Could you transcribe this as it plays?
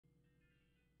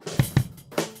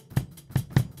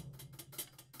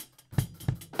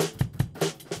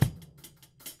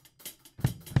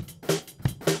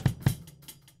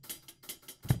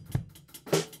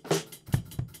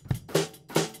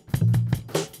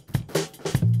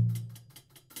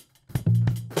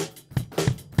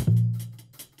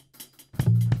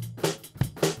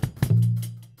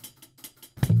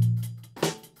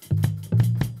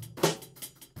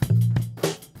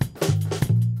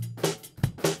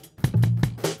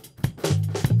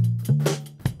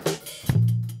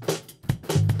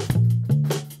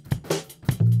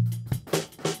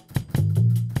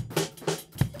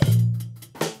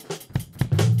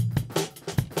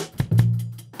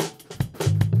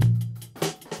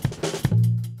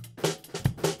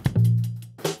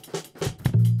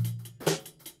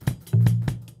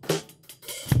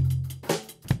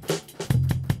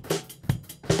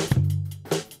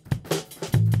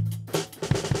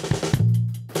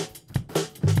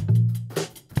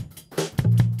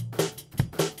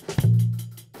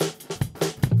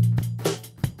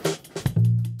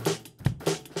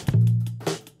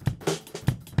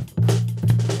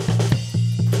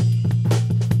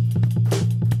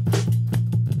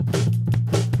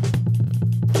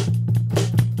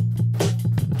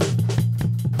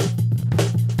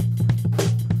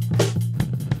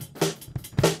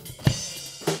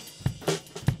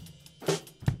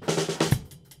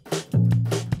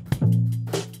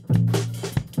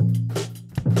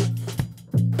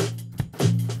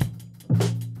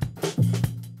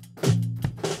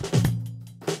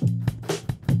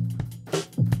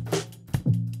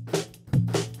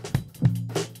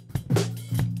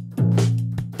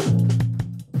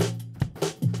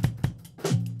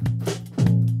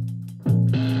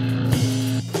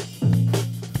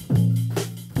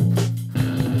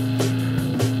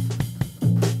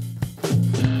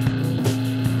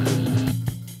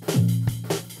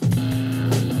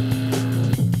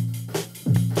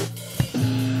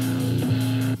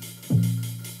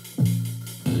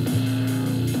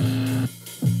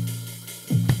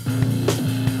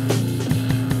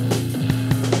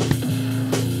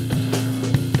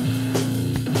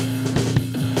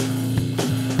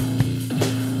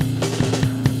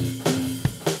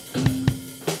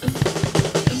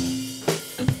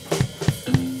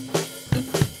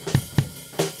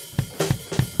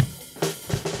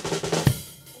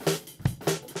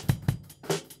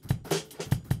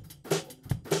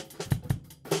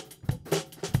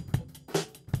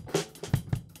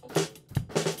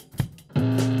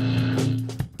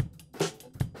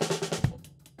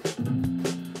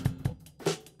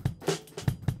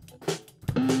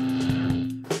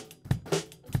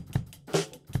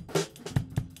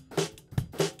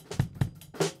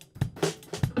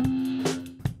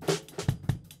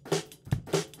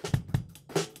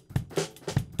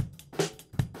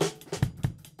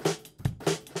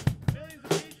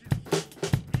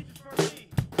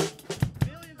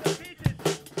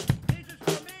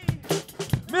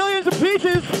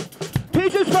peaches,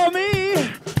 peaches for me.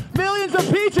 Millions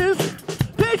of peaches,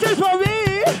 peaches for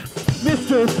me.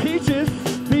 Mr. Peaches,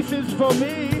 peaches for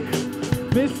me.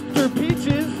 Mr.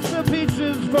 Peaches, the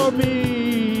peaches for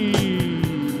me.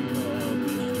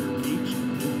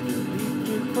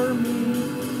 Peaches for me.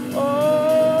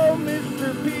 Oh,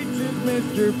 Mr.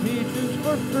 Peaches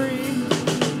for free.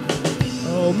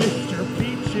 Oh, Mr.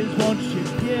 Peaches, won't you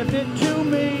give it to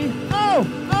me? Oh,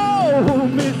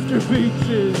 Mr.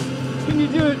 Peaches, can you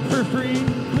do it for free,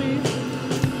 please?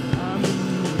 I'm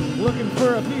looking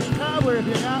for a peach cobbler if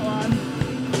you got one.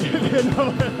 If you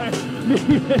know what I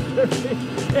mean, Mr.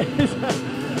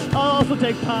 Peach. I'll also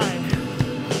take pie.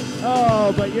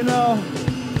 Oh, but you know,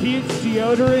 peach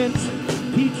deodorant,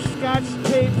 peach scotch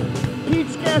tape,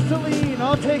 peach gasoline,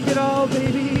 I'll take it all,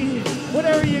 baby.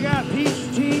 Whatever you got,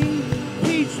 peach tea,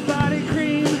 peach body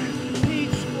cream,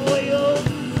 peach oil.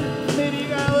 Maybe you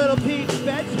got a little peach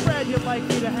bedspread you'd like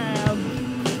me to have.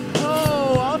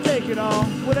 Oh, I'll take it all.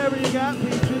 Whatever you got,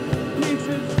 peaches,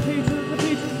 peaches, peaches, the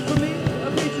peaches for me,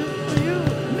 the peaches for you.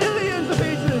 Millions of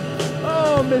peaches.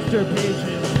 Oh, Mr.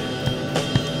 Peaches.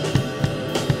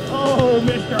 Oh,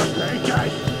 Mr.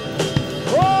 Peaches.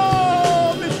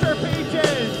 Oh, Mr.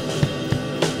 Peaches.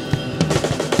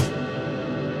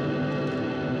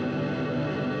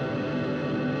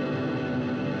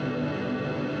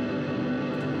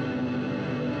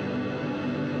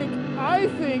 I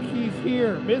think he's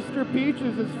here. Mr.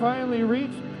 Peaches has finally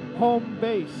reached home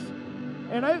base.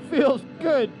 And it feels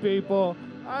good, people.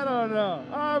 I don't know.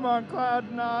 I'm on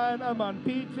cloud 9, I'm on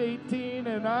Peach 18,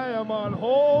 and I am on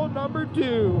hole number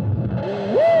 2.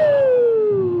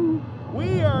 Woo!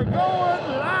 We are going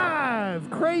live!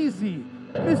 Crazy!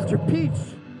 Mr. Peach,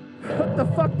 what the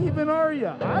fuck even are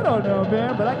you? I don't know,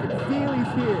 man, but I can feel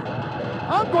he's here.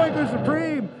 I'm Goinkler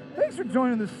Supreme. Thanks for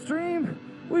joining the stream.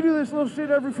 We do this little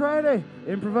shit every Friday.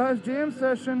 Improvised jam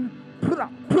session.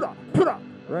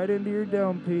 Right into your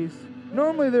dome piece.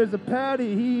 Normally there's a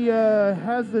Patty. He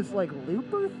has this like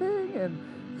looper thing, and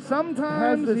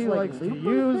sometimes he likes to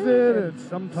use it, and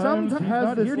sometimes he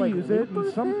has this like use it,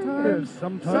 and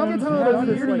sometimes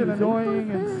it's weird and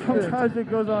annoying, and sometimes it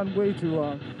goes on way too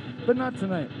long. But not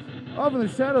tonight. Off in the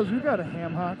shadows, we got a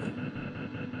ham hock.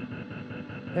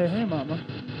 Hey, mama.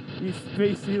 You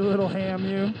spacey little ham,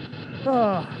 you.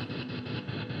 Oh,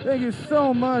 thank you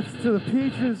so much to the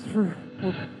Peaches for,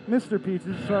 well, Mr.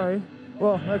 Peaches, sorry.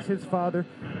 Well, that's his father.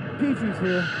 Peachy's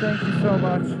here. Thank you so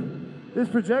much. This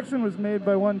projection was made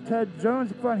by one Ted Jones.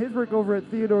 You can find his work over at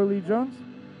Theodore Lee Jones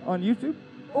on YouTube,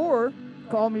 or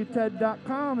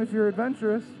callmeted.com if you're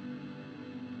adventurous.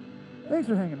 Thanks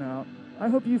for hanging out. I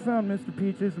hope you found Mr.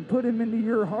 Peaches and put him into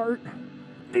your heart.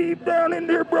 Deep down in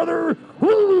there, brother.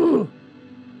 Woo!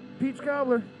 Peach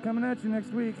Cobbler coming at you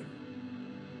next week.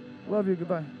 Love you.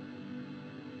 Goodbye.